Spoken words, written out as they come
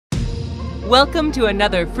Welcome to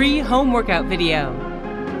another free home workout video.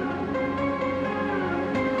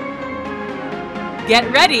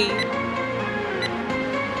 Get ready.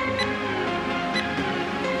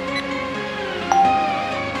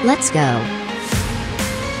 Let's go.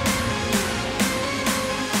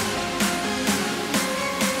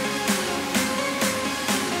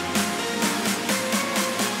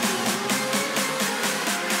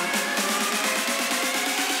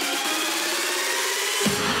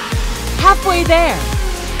 Halfway there.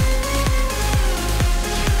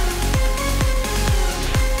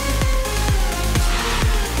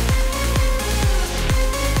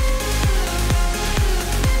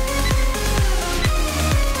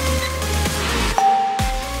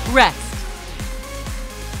 Rest.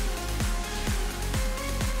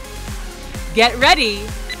 Get ready.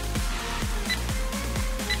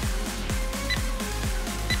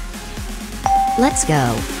 Let's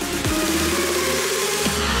go.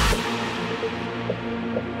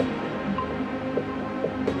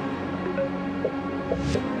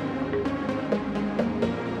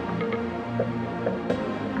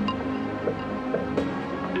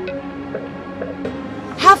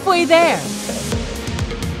 Halfway there.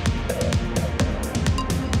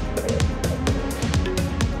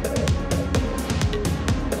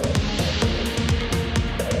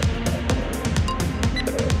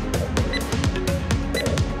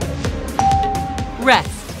 Rest.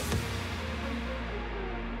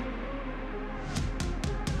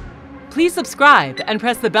 Please subscribe and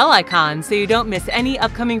press the bell icon so you don't miss any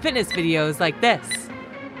upcoming fitness videos like this.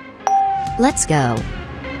 Let's go.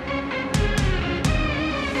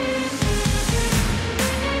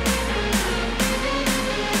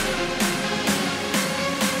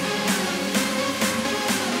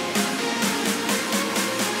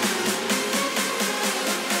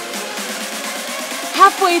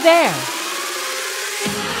 Halfway there.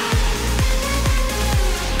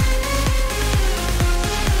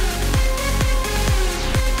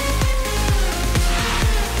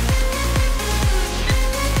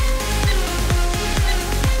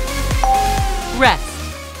 Rest.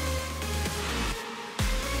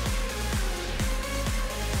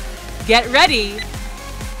 Get ready.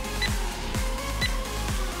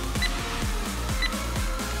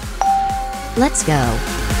 Let's go.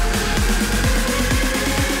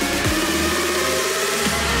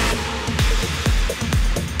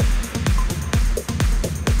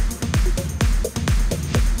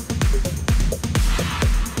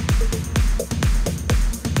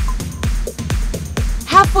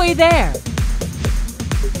 Halfway there.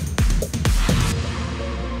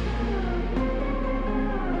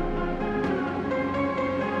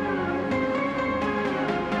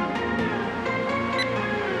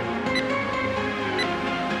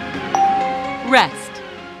 Rest.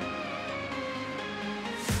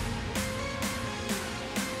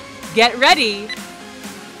 Get ready.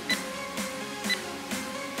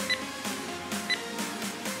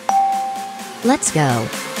 Let's go.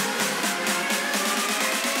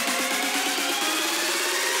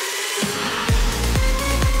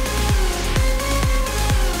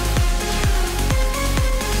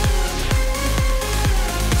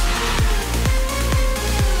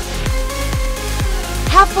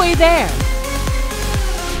 Halfway there.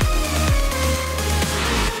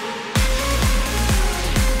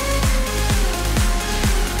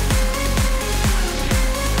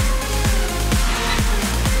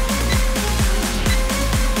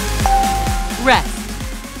 Rest.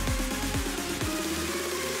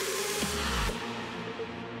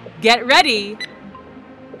 Get ready.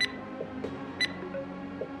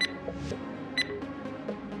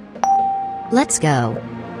 Let's go.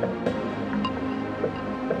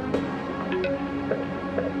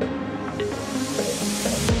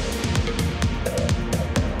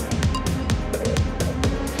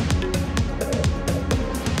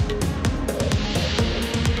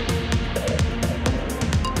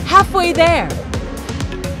 Halfway there.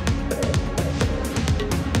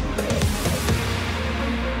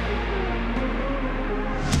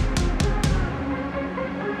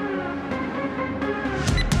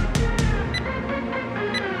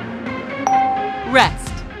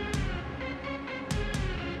 Rest.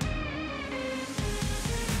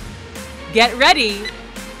 Get ready.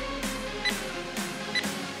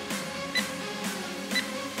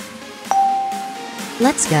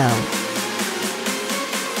 Let's go.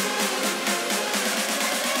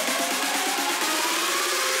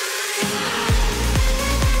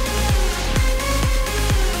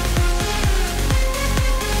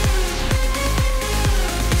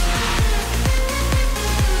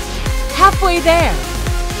 Halfway there.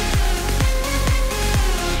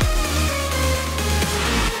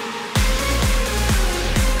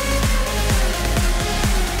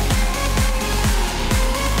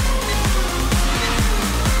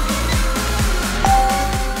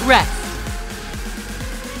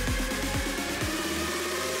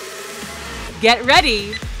 Get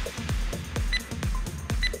ready!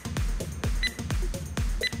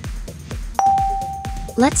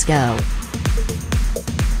 Let's go.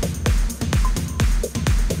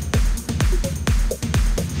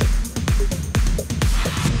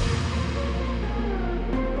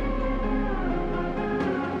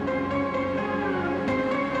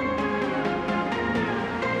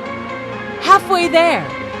 Halfway there.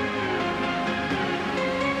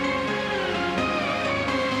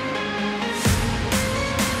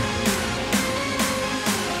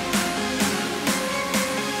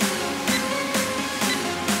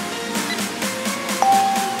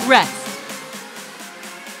 Rest.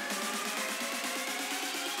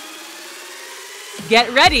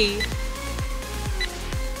 Get ready.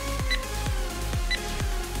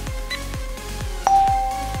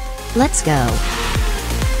 Let's go.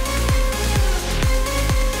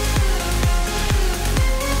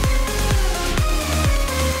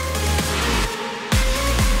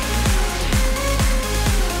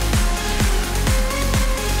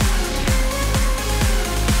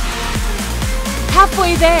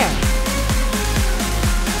 Halfway there.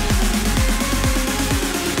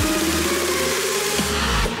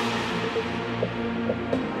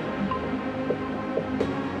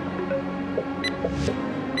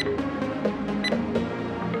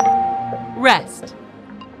 Rest.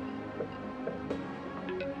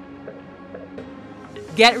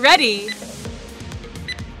 Get ready.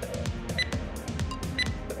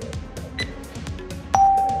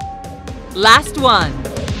 Last one.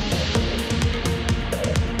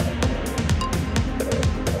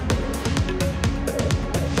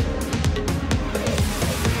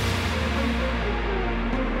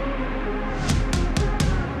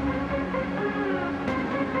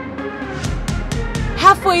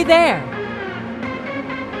 Halfway there.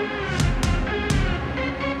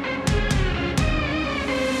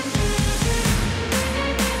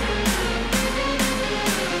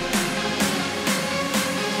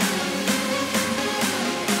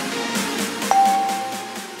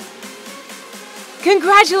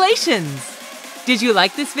 Congratulations! Did you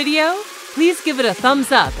like this video? Please give it a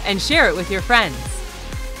thumbs up and share it with your friends.